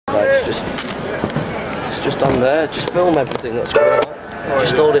just on there. Just film everything that's going on.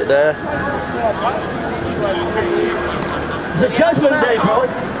 Just hold it there. It's a judgment day, bro.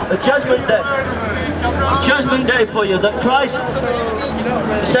 A judgment day. Judgment day for you. That Christ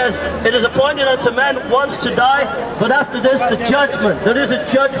says, it is appointed unto men once to die, but after this the judgment. There is a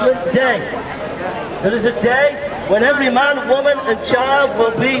judgment day. There is a day when every man, woman and child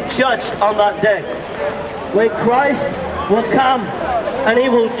will be judged on that day. When Christ will come and he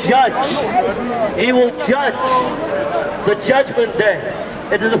will judge. He will judge. The judgment day.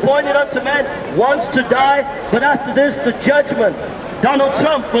 It is appointed unto men once to die, but after this the judgment. Donald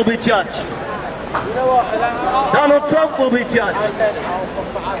Trump will be judged. Donald Trump will be judged.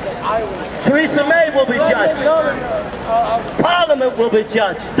 Theresa May will be judged. Parliament will be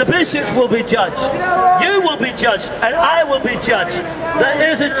judged. The bishops will be judged. You will be judged, and I will be judged.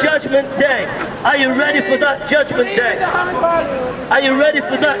 There is a judgment day. Are you ready for that judgment day? Are you ready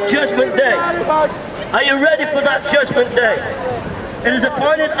for that judgment day? Are you ready for that judgment day? It is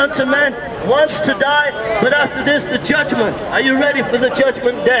appointed unto men once to die, but after this the judgment. Are you ready for the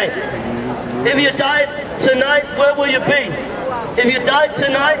judgment day? If you died tonight, where will you be? If you died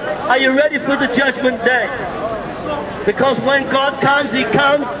tonight, are you ready for the judgment day? Because when God comes, he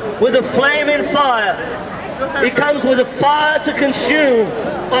comes with a flaming fire. He comes with a fire to consume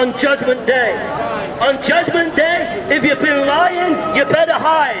on judgment day. On judgment day, if you've been lying, you better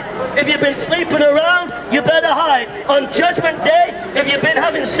hide. If you've been sleeping around, you better hide. On judgment day, if you've been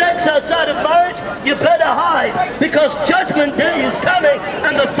having sex outside of marriage, you better hide. Because judgment day is coming,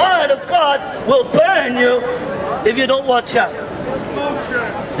 and the fire of God will burn you if you don't watch out.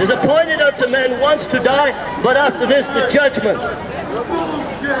 It is appointed unto men once to die, but after this the judgment.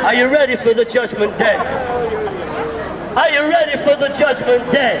 Are you ready for the judgment day? Are you ready for the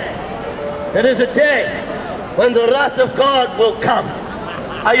judgment day? There is a day when the wrath of God will come.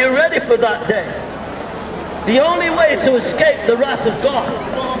 Are you ready for that day? The only way to escape the wrath of God,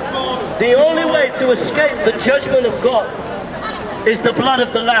 the only way to escape the judgment of God is the blood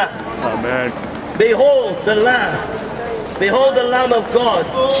of the Lamb. Amen. Behold the Lamb. Behold the Lamb of God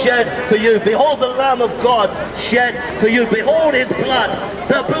shed for you. Behold the Lamb of God shed for you. Behold his blood.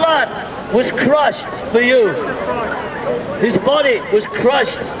 The blood was crushed for you. His body was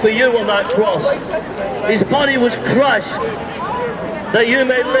crushed for you on that cross. His body was crushed that you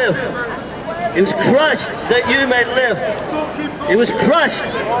may live. It was crushed that you may live. It was crushed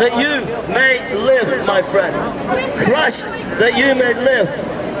that you may live, my friend. Crushed that you may live.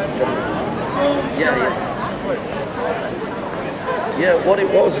 Yeah, what it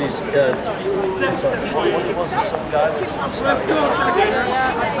was is, what it was is some guy was starting.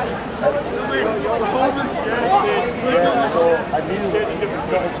 So I knew he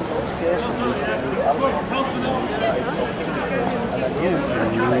got into notification.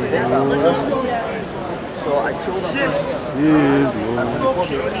 So I told him.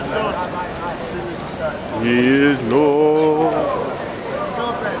 He is Lord.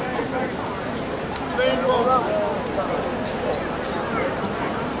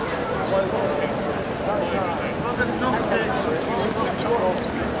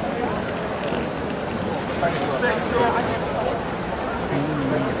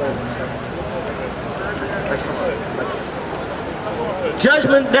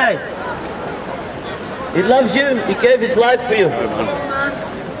 Judgment day. He loves you. He gave his life for you.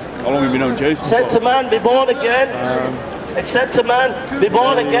 How long have you known Jesus? Except a man be born again. Except a man be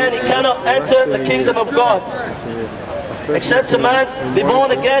born again, he cannot enter the kingdom of God. Except a man be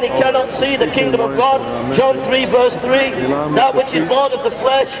born again, he cannot see the kingdom of God. John 3 verse 3, that which is born of the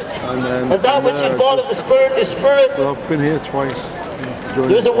flesh and that which is born of the spirit is spirit. I've been here twice.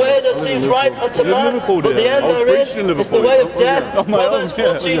 There is a way that seems right unto man, but the end therein is the way of death. Proverbs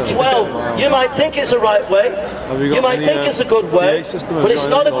 14:12. You might think it's a right way, you might think it's a good way, but it's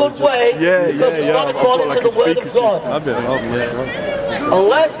not a good way because it's not according to the word of God.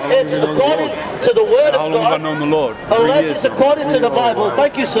 Unless it's according to the word of God, unless it's according to the Bible.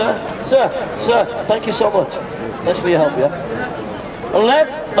 Thank you, sir. Sir, thank you so much. Thanks for your help, yeah?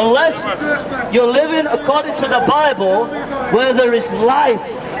 Unless you're living according to the Bible, where there is life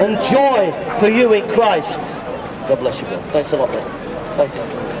and joy for you in Christ. God bless you, man. Thanks a lot, man. Thanks.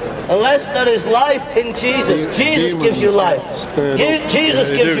 Unless there is life in Jesus. Jesus gives you life. Jesus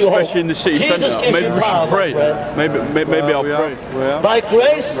gives you hope. Jesus gives you power. Maybe I'll pray. By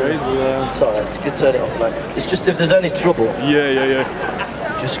grace. Sorry, you can turn it off, man. It's just if there's any trouble. Yeah.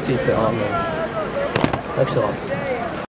 Just keep it on, man. Thanks a lot.